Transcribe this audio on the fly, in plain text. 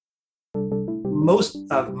Most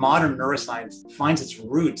of modern neuroscience finds its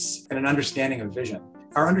roots in an understanding of vision.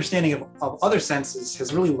 Our understanding of other senses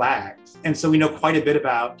has really lagged. And so we know quite a bit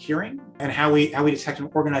about hearing and how we detect and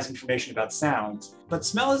organize information about sounds. But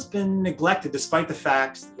smell has been neglected despite the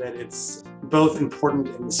fact that it's both important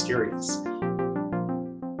and mysterious.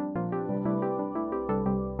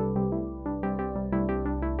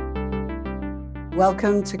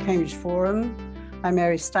 Welcome to Cambridge Forum. I'm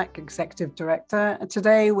Mary Stack, Executive Director, and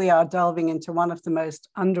today we are delving into one of the most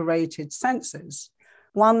underrated senses,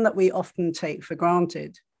 one that we often take for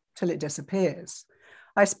granted till it disappears.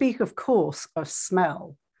 I speak, of course, of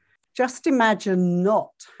smell. Just imagine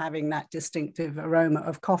not having that distinctive aroma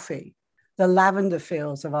of coffee, the lavender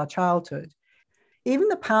fields of our childhood, even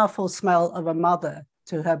the powerful smell of a mother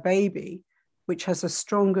to her baby, which has a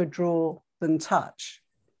stronger draw than touch.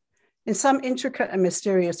 In some intricate and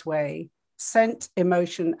mysterious way, scent,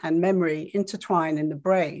 emotion, and memory intertwine in the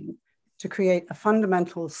brain to create a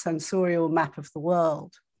fundamental sensorial map of the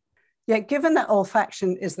world. Yet, given that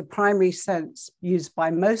olfaction is the primary sense used by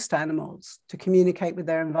most animals to communicate with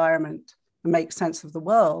their environment and make sense of the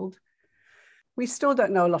world, we still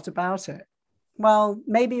don't know a lot about it. Well,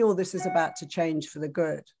 maybe all this is about to change for the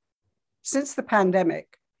good. Since the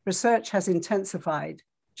pandemic, research has intensified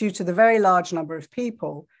due to the very large number of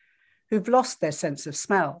people who've lost their sense of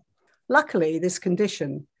smell. Luckily, this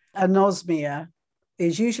condition, anosmia,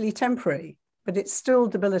 is usually temporary, but it's still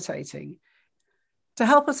debilitating. To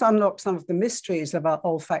help us unlock some of the mysteries of our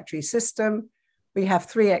olfactory system, we have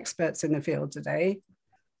three experts in the field today.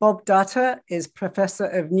 Bob Datta is Professor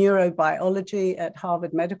of Neurobiology at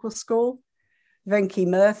Harvard Medical School. Venki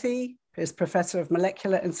Murthy is Professor of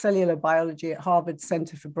Molecular and Cellular Biology at Harvard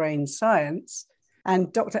Center for Brain Science.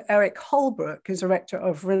 And Dr. Eric Holbrook is Director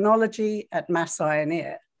of Rhinology at Mass Eye and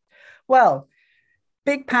Ear. Well,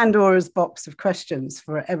 big Pandora's box of questions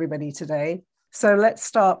for everybody today. So let's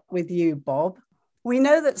start with you, Bob. We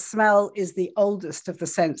know that smell is the oldest of the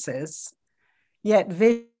senses, yet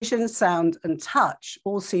vision, sound, and touch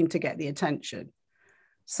all seem to get the attention.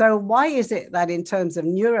 So why is it that in terms of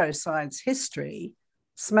neuroscience history,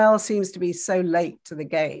 smell seems to be so late to the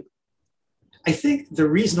game? I think the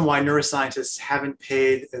reason why neuroscientists haven't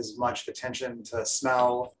paid as much attention to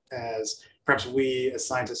smell as perhaps we as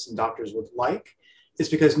scientists and doctors would like is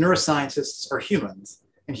because neuroscientists are humans,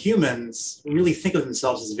 and humans really think of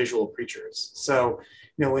themselves as visual creatures. So,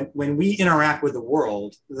 when we interact with the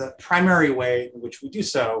world, the primary way in which we do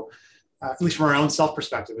so, at least from our own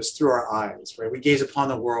self-perspective, is through our eyes, right? We gaze upon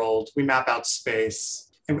the world, we map out space,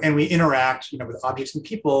 and we interact, with objects and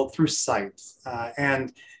people through sight.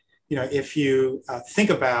 If you think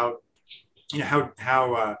about,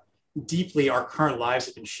 how deeply our current lives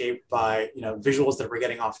have been shaped by, visuals that we're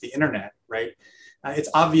getting off the internet, right? It's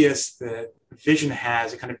obvious that vision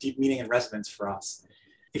has a kind of deep meaning and resonance for us.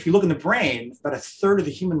 If you look in the brain, about a third of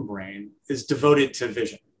the human brain is devoted to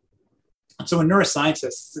vision. So when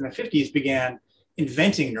neuroscientists in the 50s began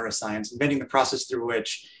inventing neuroscience, inventing the process through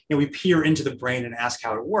which we peer into the brain and ask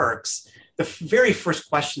how it works, the very first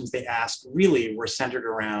questions they asked really were centered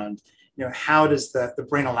around, how does the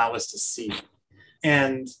brain allow us to see?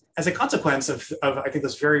 And as a consequence of I think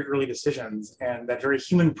those very early decisions and that very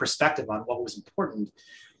human perspective on what was important,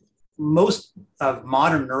 most of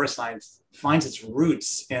modern neuroscience finds its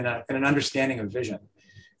roots in an understanding of vision.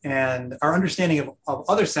 And our understanding of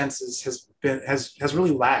other senses has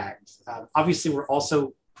really lagged. Obviously, we're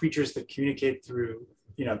also creatures that communicate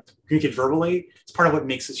communicate verbally. It's part of what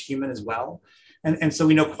makes us human as well. And so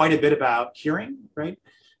we know quite a bit about hearing, right?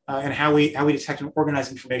 And how we detect and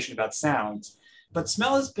organize information about sounds. But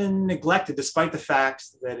smell has been neglected despite the fact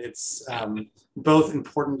that it's both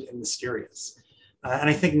important and mysterious. And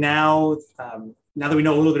I think now that we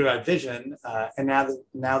know a little bit about vision, and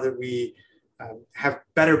now that we have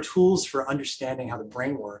better tools for understanding how the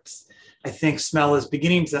brain works, I think smell is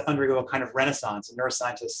beginning to undergo a kind of renaissance, and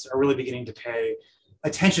neuroscientists are really beginning to pay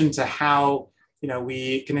attention to how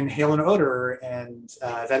we can inhale an odor, and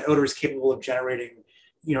that odor is capable of generating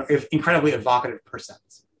incredibly evocative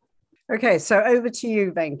percepts. Okay, so over to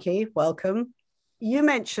you, Venki. Welcome. You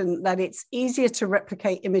mentioned that it's easier to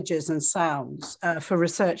replicate images and sounds for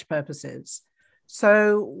research purposes.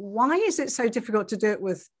 So why is it so difficult to do it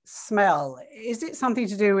with smell? Is it something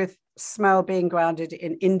to do with smell being grounded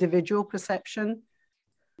in individual perception?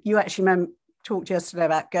 You actually talked yesterday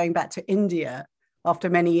about going back to India after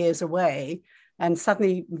many years away and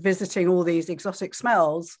suddenly visiting all these exotic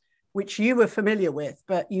smells, which you were familiar with,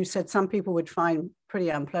 but you said some people would find pretty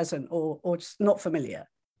unpleasant or just not familiar.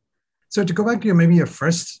 So to go back to maybe your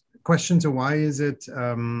first question, so why is it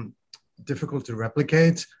difficult to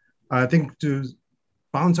replicate? I think to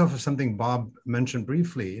bounce off of something Bob mentioned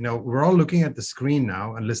briefly. We're all looking at the screen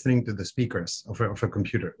now and listening to the speakers of a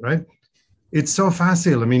computer, right? It's so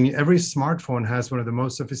facile. I mean, every smartphone has one of the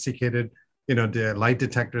most sophisticated, the light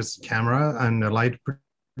detectors, camera, and the light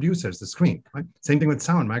producers, the screen, right? Same thing with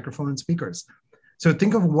sound, microphone and speakers. So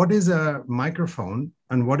think of what is a microphone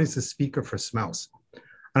and what is a speaker for smells.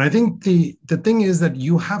 And I think the thing is that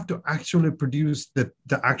you have to actually produce the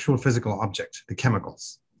actual physical object, the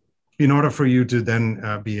chemicals, in order for you to then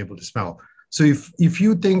be able to smell. So if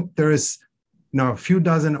you think there is a few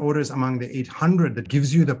dozen odors among the 800 that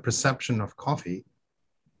gives you the perception of coffee,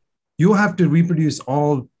 you have to reproduce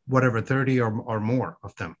all, whatever, 30 or more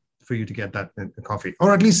of them for you to get that coffee,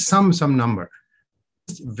 or at least some number.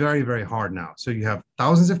 It's very, very hard now. So you have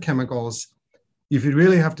thousands of chemicals. If you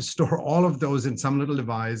really have to store all of those in some little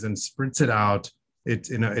device and spritz it out,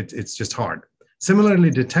 it's just hard. Similarly,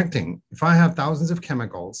 detecting, if I have thousands of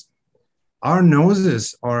chemicals, our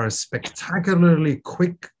noses are spectacularly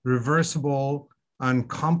quick, reversible, and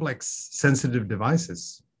complex sensitive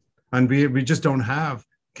devices. And we just don't have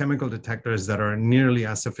chemical detectors that are nearly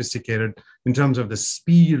as sophisticated in terms of the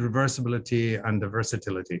speed, reversibility, and the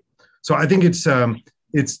versatility. So I think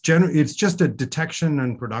it's just a detection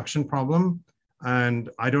and production problem. And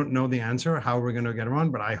I don't know the answer, how we're going to get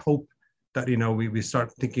around, but I hope that, we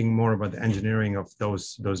start thinking more about the engineering of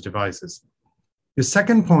those devices. The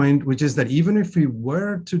second point, which is that even if we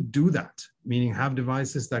were to do that, meaning have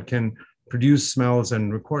devices that can produce smells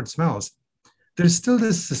and record smells, there's still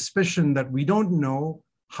this suspicion that we don't know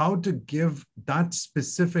how to give that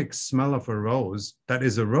specific smell of a rose that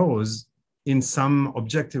is a rose in some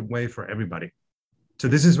objective way for everybody. So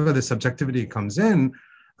this is where the subjectivity comes in.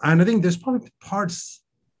 And I think there's probably parts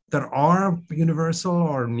that are universal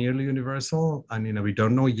or nearly universal. And, we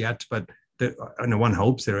don't know yet, but one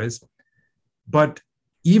hopes there is. But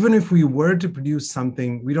even if we were to produce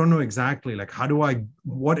something, we don't know exactly, like,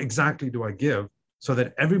 what exactly do I give so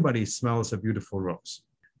that everybody smells a beautiful rose?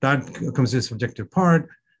 That comes to the subjective part.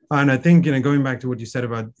 And I think, going back to what you said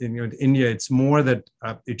about India, it's more that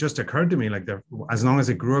it just occurred to me, like, as long as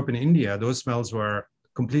I grew up in India, those smells were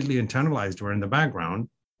completely internalized, were in the background.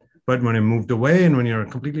 But when I moved away and when you're in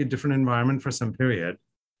a completely different environment for some period,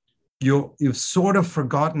 you've sort of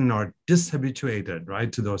forgotten or dishabituated,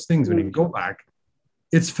 right, to those things. When you go back,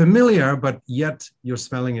 it's familiar, but yet you're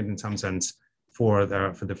smelling it in some sense for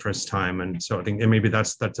the first time. And so I think maybe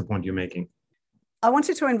that's the point you're making. I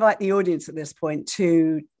wanted to invite the audience at this point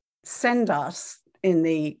to send us in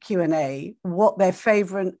the Q&A what their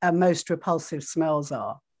favorite and most repulsive smells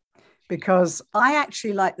are, because I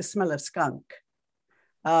actually like the smell of skunk.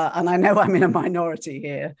 And I know I'm in a minority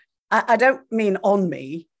here. I don't mean on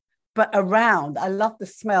me, but around. I love the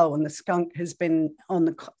smell when the skunk has been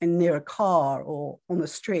near a car or on the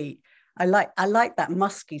street. I like that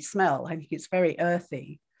musky smell. I think it's very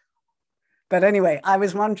earthy. But anyway, I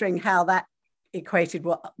was wondering how that equated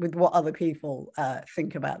with what other people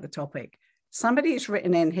think about the topic. Somebody's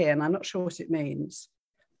written in here, and I'm not sure what it means.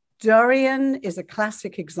 Durian is a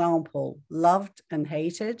classic example, loved and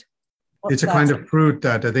hated. It's a kind of fruit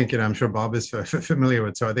that I think, I'm sure Bob is familiar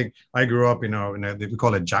with. So I think I grew up, we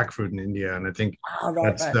call it jackfruit in India. And I think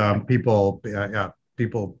people,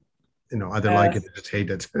 people, either like it or just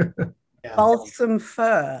hate it. Balsam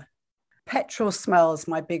fir. Petrol smells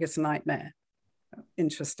my biggest nightmare.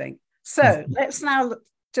 Interesting. So let's now look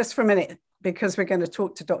just for a minute, because we're going to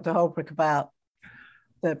talk to Dr. Holbrook about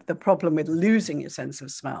the problem with losing your sense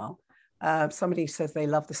of smell. Somebody says they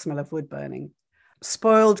love the smell of wood burning.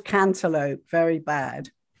 Spoiled cantaloupe, very bad.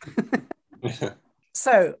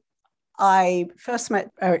 So I first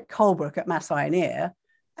met Eric Holbrook at Mass Eye and Ear,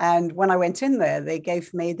 and when I went in there, they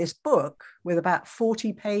gave me this book with about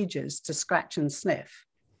 40 pages to scratch and sniff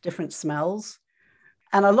different smells,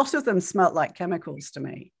 and a lot of them smelled like chemicals to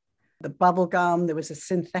me. The bubble gum, there was a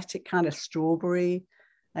synthetic kind of strawberry,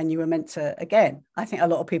 and you were meant to, again, I think a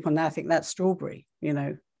lot of people now think that's strawberry,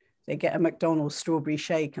 They get a McDonald's strawberry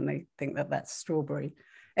shake and they think that that's strawberry.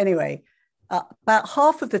 Anyway, about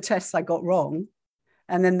half of the tests I got wrong.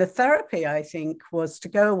 And then the therapy, I think, was to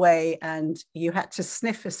go away and you had to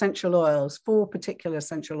sniff essential oils, 4 particular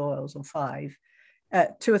essential oils or 5,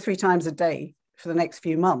 2 or 3 times a day for the next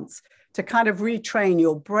few months to kind of retrain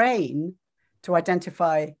your brain to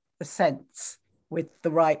identify the scents with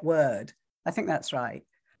the right word. I think that's right.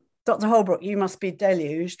 Dr. Holbrook, you must be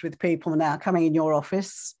deluged with people now coming in your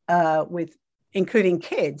office, including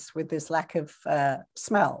kids, with this lack of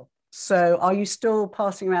smell. So are you still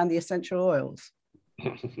passing around the essential oils?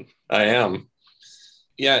 I am.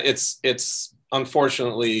 Yeah, it's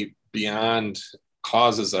unfortunately beyond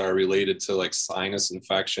causes that are related to like sinus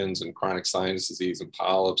infections and chronic sinus disease and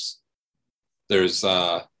polyps, there's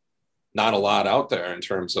not a lot out there in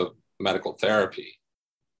terms of medical therapy.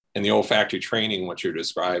 And the olfactory training, what you're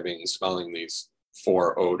describing, smelling these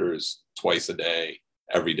 4 odors twice a day,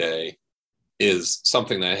 every day, is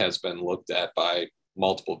something that has been looked at by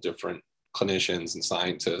multiple different clinicians and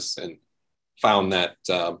scientists, and found that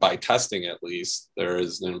by testing, at least, there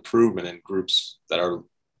is an improvement in groups that are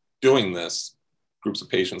doing this, groups of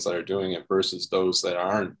patients that are doing it versus those that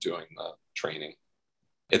aren't doing the training.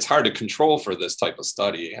 It's hard to control for this type of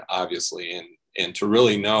study, obviously, and to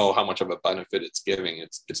really know how much of a benefit it's giving,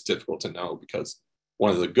 it's difficult to know, because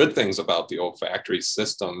one of the good things about the olfactory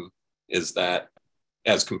system is that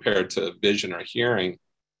as compared to vision or hearing,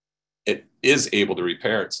 it is able to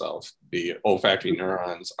repair itself. The olfactory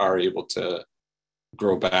neurons are able to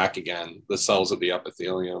grow back again. The cells of the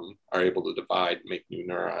epithelium are able to divide, make new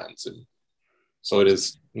neurons. And so it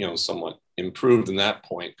is, somewhat improved in that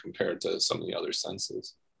point compared to some of the other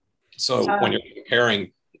senses. So when you're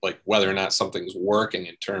comparing like whether or not something's working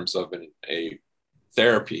in terms of a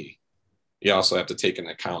therapy, you also have to take into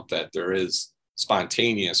account that there is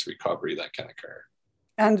spontaneous recovery that can occur.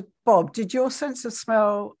 And Bob, did your sense of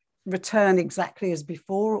smell return exactly as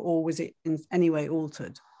before, or was it in any way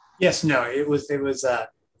altered? Yes, no, it was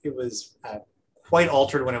quite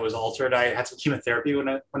altered when it was altered. I had some chemotherapy when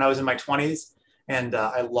I was in my 20s, and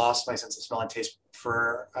I lost my sense of smell and taste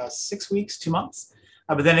for 6 weeks, 2 months.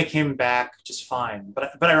 But then it came back just fine.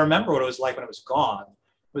 But I remember what it was like when it was gone.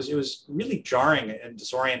 It was really jarring and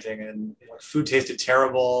disorienting, and food tasted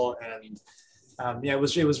terrible, and it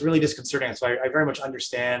was really disconcerting. So I very much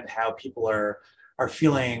understand how people are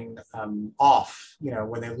feeling off,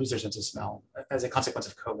 when they lose their sense of smell as a consequence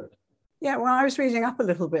of COVID. Yeah, when I was reading up a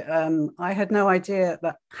little bit, I had no idea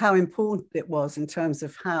that how important it was in terms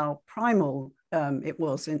of how primal it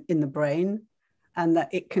was in the brain, and that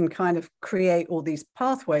it can kind of create all these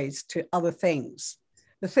pathways to other things.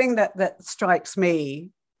 The thing that strikes me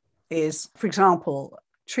is, for example,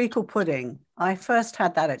 treacle pudding. I first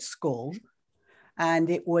had that at school, and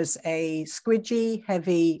it was a squidgy,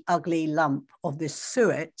 heavy, ugly lump of this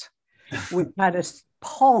suet, which had a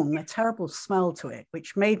terrible smell to it,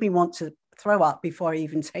 which made me want to throw up before I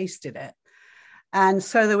even tasted it. And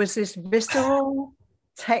so there was this visceral,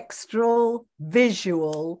 textural,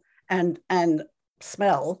 visual, and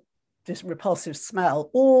smell, this repulsive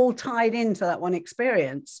smell, all tied into that one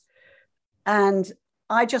experience. And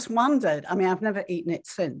I just wondered, I've never eaten it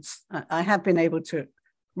since. I have been able to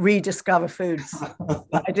rediscover foods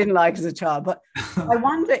that I didn't like as a child, but I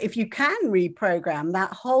wonder if you can reprogram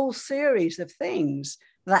that whole series of things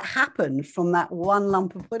that happened from that one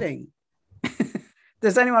lump of pudding.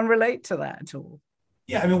 Does anyone relate to that at all?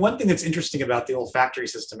 Yeah, one thing that's interesting about the olfactory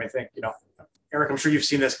system, I think, Eric, I'm sure you've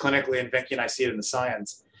seen this clinically, and Venki and I see it in the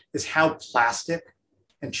science, is how plastic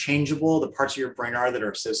and changeable the parts of your brain are that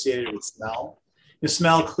are associated with smell.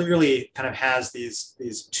 Smell clearly kind of has these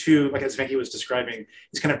two, like as Venki was describing,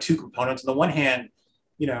 these kind of two components. On the one hand,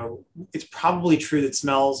 it's probably true that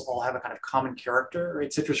smells all have a kind of common character,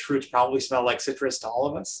 right? Citrus fruits probably smell like citrus to all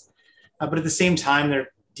of us. But at the same time,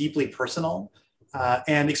 they're deeply personal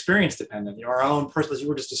and experience dependent. Our own personal, as you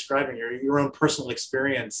were just describing, your own personal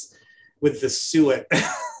experience with the suet,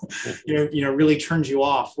 really turns you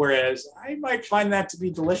off. Whereas I might find that to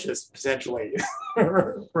be delicious potentially,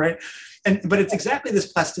 right? But it's exactly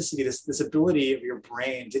this plasticity, this ability of your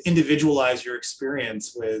brain to individualize your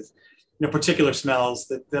experience with, particular smells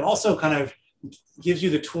that also kind of gives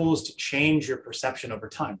you the tools to change your perception over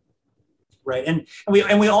time, right? And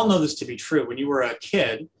we all know this to be true. When you were a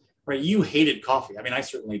kid, right, you hated coffee. I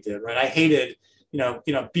certainly did, right? I hated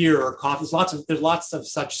beer or coffee. There's lots of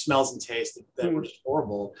such smells and tastes that were just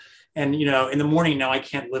horrible. And, in the morning now I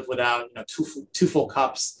can't live without, two full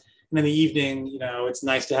cups. And in the evening, it's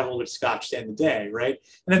nice to have a little bit of scotch to end the day, right?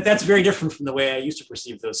 And that's very different from the way I used to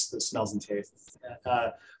perceive those smells and tastes.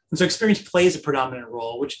 And so experience plays a predominant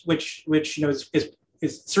role, which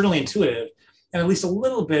is certainly intuitive, and at least a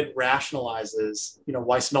little bit rationalizes,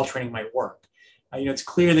 why smell training might work. It's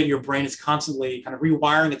clear that your brain is constantly kind of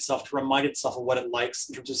rewiring itself to remind itself of what it likes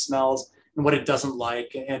in terms of smells and what it doesn't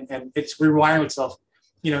like. And it's rewiring itself,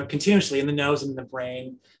 continuously in the nose and in the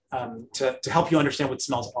brain to help you understand what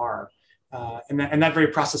smells are. And that very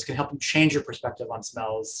process can help you change your perspective on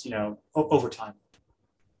smells, over time.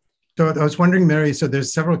 So I was wondering, Mary, so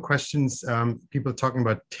there's several questions, people talking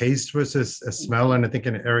about taste versus smell. And I think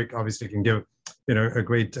Eric obviously can give a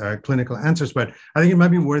great clinical answers, but I think it might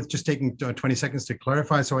be worth just taking 20 seconds to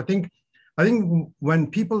clarify. So I think when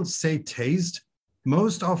people say taste,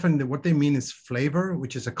 most often what they mean is flavor,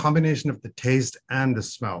 which is a combination of the taste and the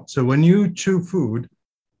smell. So when you chew food,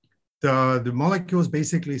 the molecules,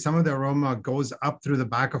 basically some of the aroma goes up through the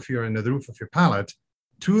back of your and the roof of your palate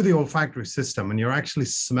to the olfactory system, and you're actually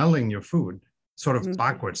smelling your food sort of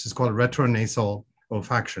backwards. It's called retronasal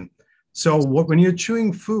olfaction. So when you're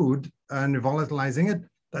chewing food and volatilizing it,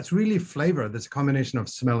 that's really flavor. That's a combination of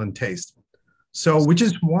smell and taste. So which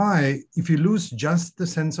is why if you lose just the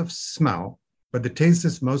sense of smell, but the taste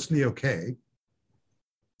is mostly okay,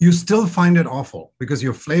 you still find it awful because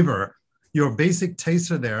your flavor, your basic tastes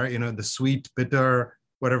are there, the sweet, bitter,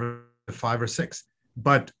 whatever, 5 or 6.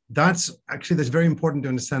 But that's very important to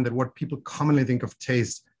understand that what people commonly think of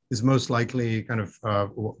taste is most likely kind of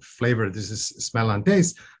flavor. This is smell and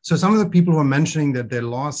taste. So some of the people who are mentioning that they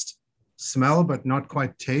lost smell but not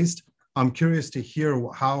quite taste, I'm curious to hear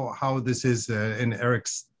how this is in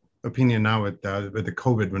Eric's opinion now with the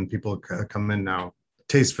COVID, when people come in now,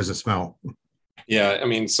 taste versus smell. Yeah, I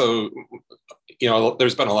mean, so,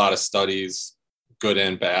 there's been a lot of studies, good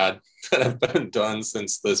and bad, that have been done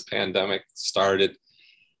since this pandemic started,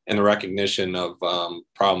 and the recognition of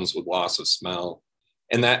problems with loss of smell.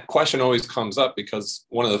 And that question always comes up because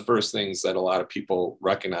one of the first things that a lot of people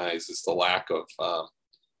recognize is the lack of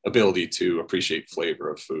ability to appreciate flavor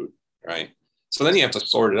of food, right? So then you have to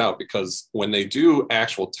sort it out, because when they do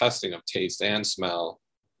actual testing of taste and smell,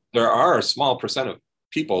 there are a small percent of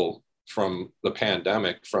people from the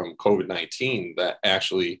pandemic, from COVID-19, that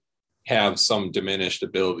actually have some diminished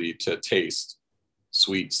ability to taste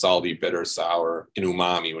sweet, salty, bitter, sour, and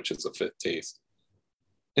umami, which is a fit taste.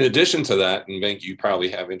 In addition to that, and Venki, you probably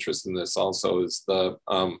have interest in this also, is the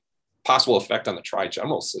possible effect on the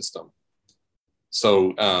trigeminal system.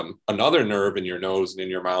 So another nerve in your nose and in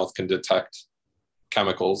your mouth can detect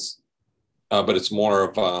chemicals, but it's more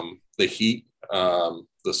of the heat,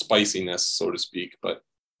 the spiciness, so to speak. But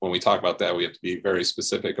when we talk about that, we have to be very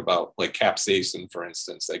specific about, like, capsaicin, for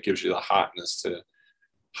instance, that gives you the hotness to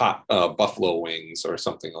hot buffalo wings or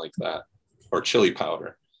something like that, or chili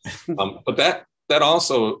powder. But that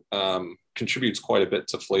also contributes quite a bit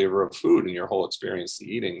to flavor of food and your whole experience to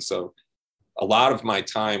eating. So a lot of my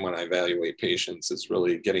time when I evaluate patients is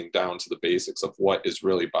really getting down to the basics of what is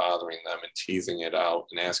really bothering them and teasing it out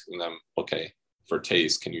and asking them, okay, for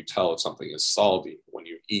taste, can you tell if something is salty? When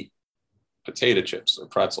you eat potato chips or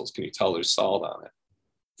pretzels, can you tell there's salt on it?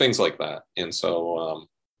 Things like that. And so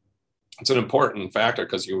it's an important factor,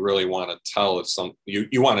 because you really want to tell if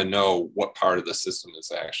you want to know what part of the system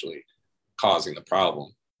is actually causing the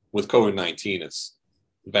problem. With COVID-19, it's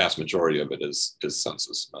the vast majority of it is sense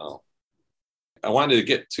of smell. I wanted to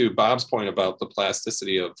get to Bob's point about the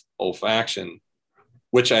plasticity of olfaction,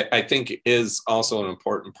 which I think is also an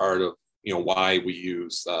important part of why we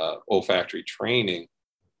use olfactory training,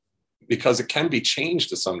 because it can be changed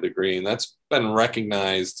to some degree, and that's been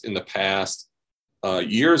recognized in the past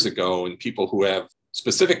years ago in people who have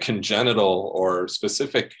specific congenital or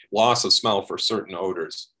specific loss of smell for certain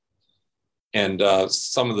odors. And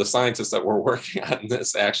some of the scientists that were working on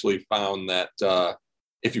this actually found that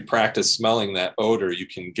if you practice smelling that odor, you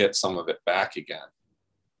can get some of it back again.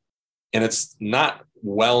 And it's not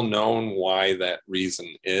well known why that reason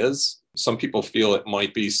is. Some people feel it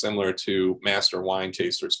might be similar to master wine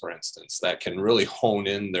tasters, for instance, that can really hone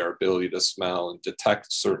in their ability to smell and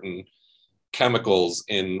detect certain chemicals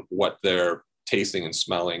in what they're tasting and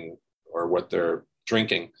smelling, or what they're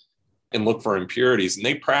drinking, and look for impurities. And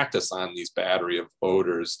they practice on these battery of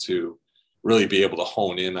odors to really be able to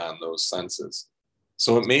hone in on those senses.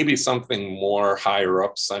 So it may be something more higher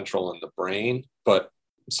up central in the brain, but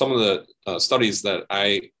some of the studies that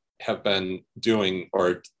I have been doing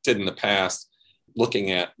or did in the past, looking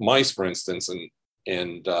at mice, for instance,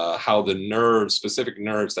 and how the specific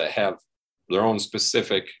nerves that have their own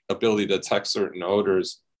specific ability to detect certain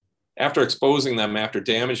odors, after exposing them, after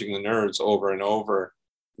damaging the nerves over and over,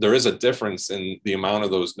 there is a difference in the amount of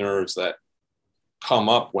those nerves that come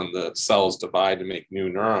up when the cells divide to make new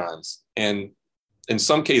neurons. And in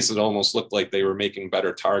some cases, it almost looked like they were making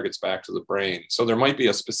better targets back to the brain. So there might be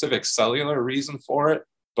a specific cellular reason for it,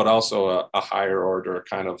 but also a higher order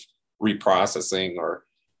kind of reprocessing or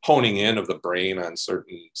honing in of the brain on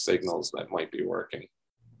certain signals that might be working.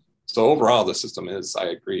 So overall, the system is, I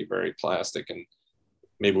agree, very plastic, and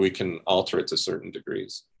maybe we can alter it to certain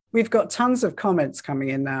degrees. We've got tons of comments coming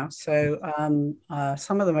in now. So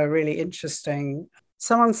some of them are really interesting.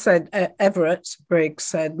 Someone said, Everett Briggs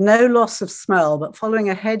said, no loss of smell, but following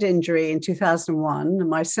a head injury in 2001,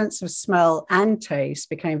 my sense of smell and taste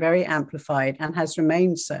became very amplified and has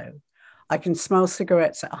remained so. I can smell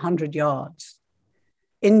cigarettes at 100 yards.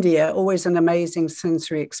 India, always an amazing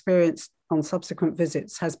sensory experience on subsequent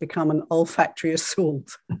visits, has become an olfactory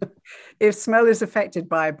assault. If smell is affected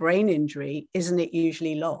by a brain injury, isn't it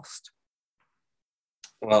usually lost?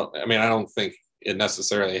 Well, I mean, I don't think it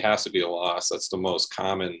necessarily has to be a loss. That's the most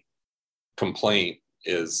common complaint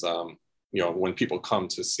is, when people come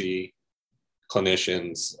to see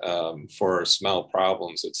clinicians for smell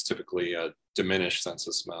problems, it's typically a diminished sense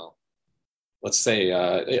of smell. Let's say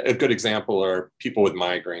a good example are people with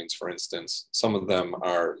migraines, for instance. Some of them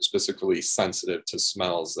are specifically sensitive to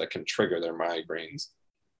smells that can trigger their migraines.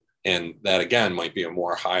 And that, again, might be a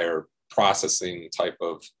more higher processing type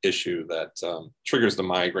of issue that triggers the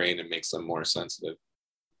migraine and makes them more sensitive.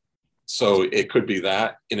 So it could be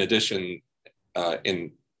that. In addition,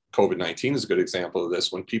 in COVID-19 is a good example of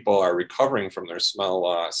this. When people are recovering from their smell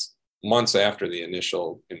loss months after the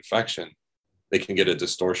initial infection, they can get a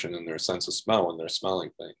distortion in their sense of smell when they're smelling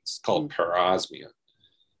things called anosmia.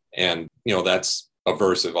 And, that's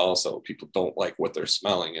aversive also. People don't like what they're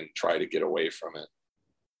smelling and try to get away from it.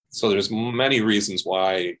 So there's many reasons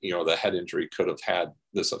why, the head injury could have had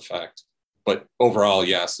this effect. But overall,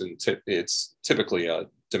 yes, and it's typically a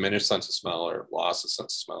diminished sense of smell or loss of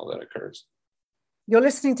sense of smell that occurs. You're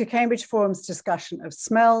listening to Cambridge Forum's discussion of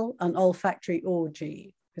smell and olfactory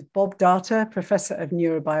orgy with Bob Data, Professor of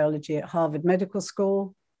Neurobiology at Harvard Medical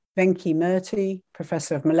School, Venki Murthy,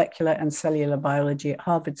 Professor of Molecular and Cellular Biology at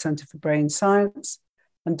Harvard Center for Brain Science,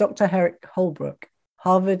 and Dr. Eric Holbrook,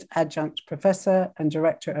 Harvard Adjunct Professor and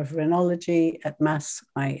Director of Rhinology at Mass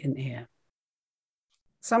Eye and Ear.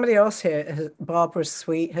 Somebody else here, Barbara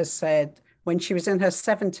Sweet, has said when she was in her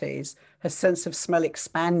 70s, her sense of smell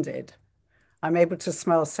expanded. I'm able to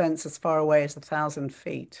smell scents as far away as 1,000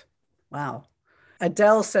 feet. Wow.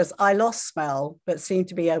 Adele says, I lost smell, but seem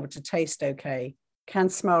to be able to taste okay. Can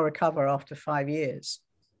smell recover after 5 years?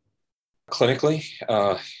 Clinically,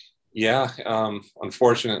 yeah.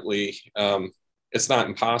 Unfortunately, it's not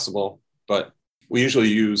impossible, but we usually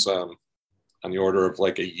use on the order of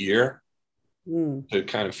like a year to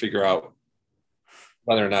kind of figure out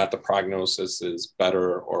whether or not the prognosis is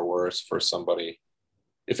better or worse for somebody.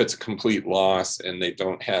 If it's a complete loss and they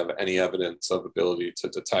don't have any evidence of ability to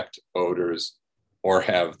detect odors or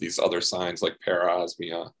have these other signs like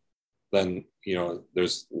parosmia, then,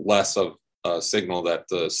 there's less of a signal that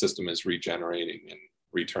the system is regenerating and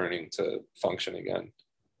returning to function again.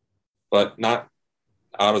 But not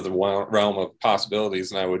out of the realm of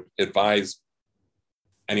possibilities. And I would advise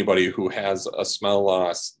anybody who has a smell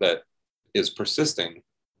loss that is persisting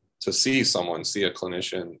to see a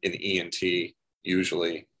clinician, an ENT,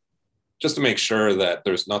 usually, just to make sure that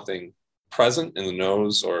there's nothing present in the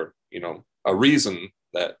nose or, a reason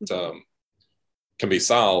that can be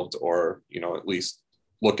solved or, at least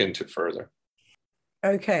look into further.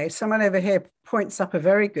 Okay, someone over here points up a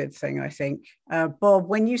very good thing, I think. Bob,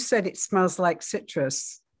 when you said it smells like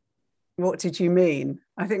citrus, what did you mean?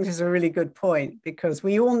 I think this is a really good point because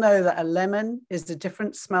we all know that a lemon is a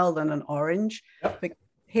different smell than an orange. Yep. But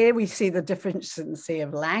here we see the deficiency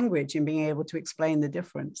of language in being able to explain the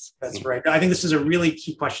difference. That's right. I think this is a really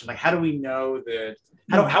key question. Like, how do we know that?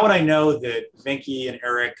 How would I know that Venki and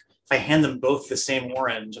Eric, if I hand them both the same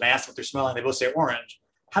orange and I ask what they're smelling, they both say orange.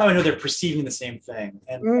 How do I know they're perceiving the same thing?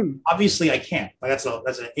 And obviously I can't. Like that's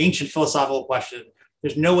an ancient philosophical question.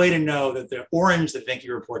 There's no way to know that the orange that Venki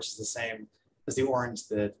reports is the same as the orange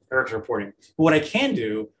that Eric's reporting. But what I can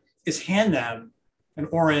do is hand them an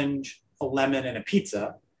orange, a lemon, and a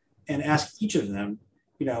pizza and ask each of them,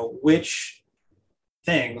 which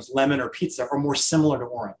things, lemon or pizza, are more similar to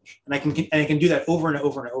orange. And I can do that over and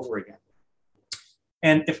over and over again.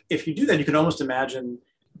 And if you do that, you can almost imagine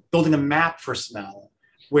building a map for smell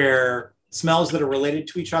where smells that are related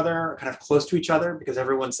to each other are kind of close to each other because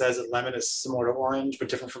everyone says that lemon is similar to orange, but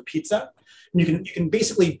different from pizza. And you can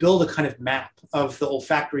basically build a kind of map of the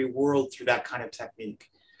olfactory world through that kind of technique.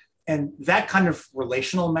 And that kind of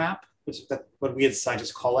relational map, which is what we as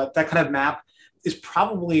scientists call it, that kind of map is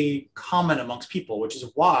probably common amongst people, which is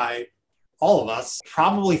why all of us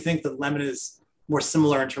probably think that lemon is more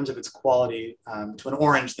similar in terms of its quality to an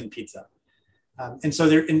orange than pizza. And so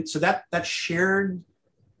that shared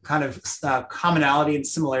kind of commonality and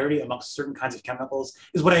similarity amongst certain kinds of chemicals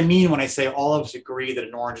is what I mean when I say all of us agree that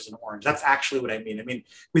an orange is an orange. That's actually what I mean. I mean,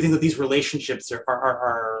 we think that these relationships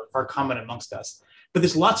are common amongst us, but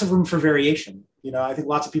there's lots of room for variation. I think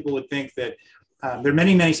lots of people would think that there are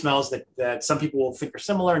many, many smells that some people will think are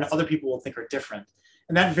similar and other people will think are different.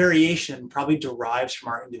 And that variation probably derives from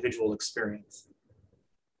our individual experience.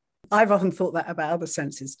 I've often thought that about other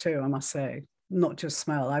senses too, I must say. not just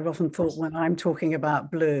smell? I've often thought when I'm talking about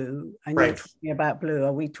blue and Right. you're talking about blue,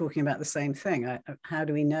 are we talking about the same thing? How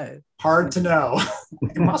do we know? Hard to know.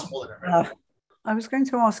 Impossible to know. Right? I was going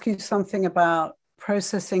to ask you something about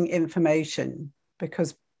processing information,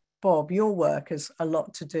 because Bob, your work has a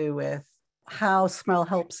lot to do with how smell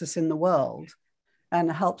helps us in the world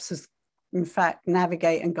and helps us, in fact,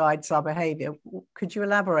 navigate and guides our behavior. Could you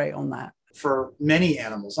elaborate on that? For many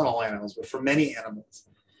animals, not all animals, but for many animals,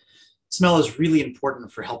 smell is really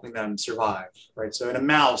important for helping them survive, right? So in a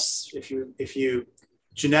mouse, if you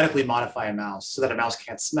genetically modify a mouse so that a mouse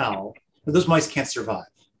can't smell, those mice can't survive.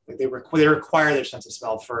 Like they require their sense of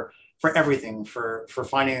smell for everything, for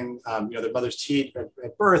finding their mother's teat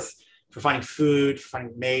at birth, for finding food, for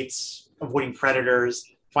finding mates, avoiding predators,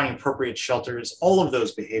 finding appropriate shelters. All of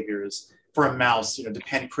those behaviors for a mouse,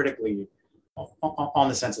 depend critically on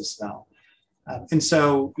the sense of smell. And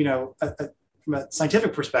so, from a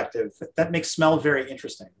scientific perspective, that makes smell very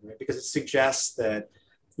interesting, right? Because it suggests that,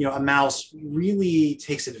 a mouse really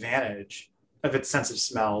takes advantage of its sense of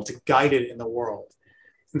smell to guide it in the world.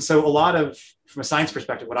 And so from a science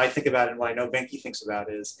perspective, what I think about and what I know Venki thinks about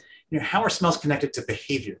is, how are smells connected to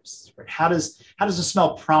behaviors, right? How does the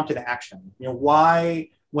smell prompt an action? Why,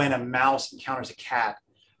 when a mouse encounters a cat,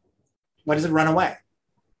 why does it run away,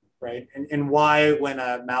 right? And why, when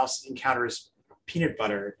a mouse encounters peanut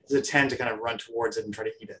butter, does it tend to kind of run towards it and try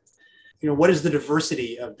to eat it? What is the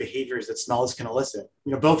diversity of behaviors that smells can elicit,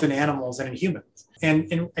 both in animals and in humans?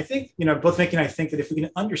 And I think, both Venki and I think that if we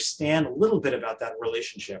can understand a little bit about that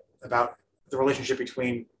relationship, about the relationship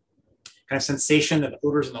between kind of sensation and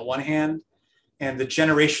odors on the one hand, and the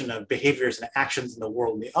generation of behaviors and actions in the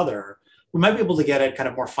world on the other, we might be able to get at kind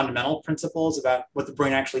of more fundamental principles about what the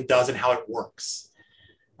brain actually does and how it works.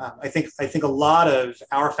 I think a lot of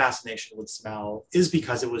our fascination with smell is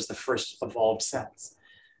because it was the first evolved sense.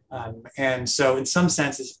 And so in some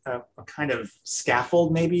sense, it's a kind of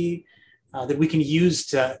scaffold maybe that we can use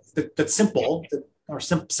that's simple or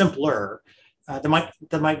simpler that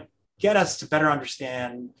might get us to better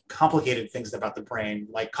understand complicated things about the brain,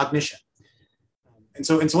 like cognition. And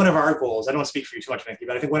so one of our goals, I don't want to speak for you too much, Venki,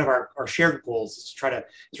 but I think one of our shared goals is to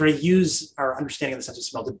try to use our understanding of the sense of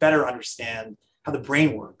smell to better understand how the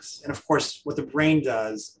brain works. And of course, what the brain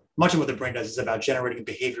does, much of what the brain does is about generating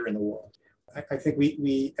behavior in the world. I think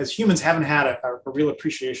we as humans haven't had a real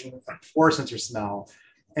appreciation for sense of smell.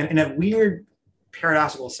 And in a weird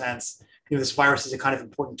paradoxical sense, this virus is a kind of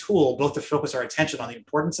important tool, both to focus our attention on the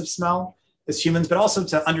importance of smell as humans, but also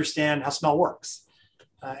to understand how smell works.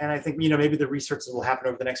 And I think, maybe the research that will happen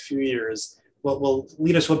over the next few years will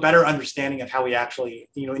lead us to a better understanding of how we actually,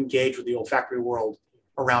 engage with the olfactory world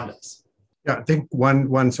around us. Yeah, I think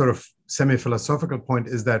one sort of semi-philosophical point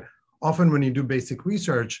is that often when you do basic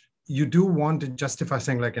research, you do want to justify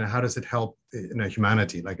saying like, how does it help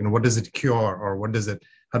humanity? Like, what does it cure, or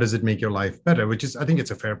how does it make your life better? Which is, I think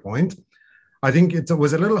it's a fair point. I think it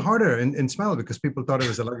was a little harder in smell because people thought it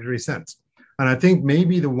was a luxury sense. And I think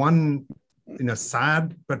maybe the one,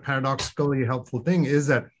 sad but paradoxically helpful thing is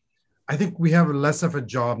that I think we have less of a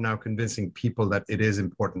job now convincing people that it is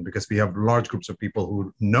important because we have large groups of people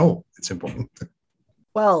who know it's important.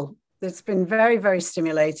 Well, it's been very, very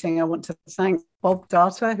stimulating. I want to thank Bob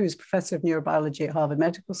Data, who's Professor of Neurobiology at Harvard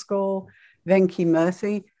Medical School, Venki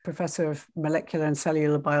Murthy, Professor of Molecular and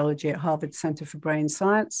Cellular Biology at Harvard Center for Brain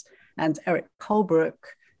Science, and Eric Colebrook,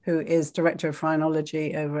 who is Director of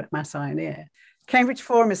Phrenology over at Mass Eye and Ear. Cambridge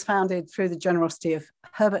Forum is founded through the generosity of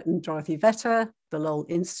Herbert and Dorothy Vetter, the Lowell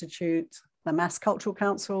Institute, the Mass Cultural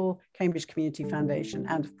Council, Cambridge Community Foundation,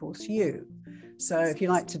 and of course you. So if you'd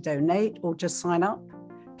like to donate or just sign up,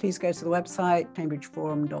 please go to the website,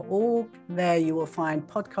 cambridgeforum.org. There you will find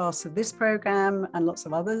podcasts of this program and lots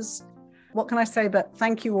of others. What can I say but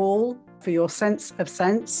thank you all for your sense of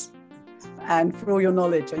sense and for all your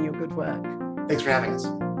knowledge and your good work. Thanks for having us.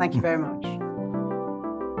 Thank you very much.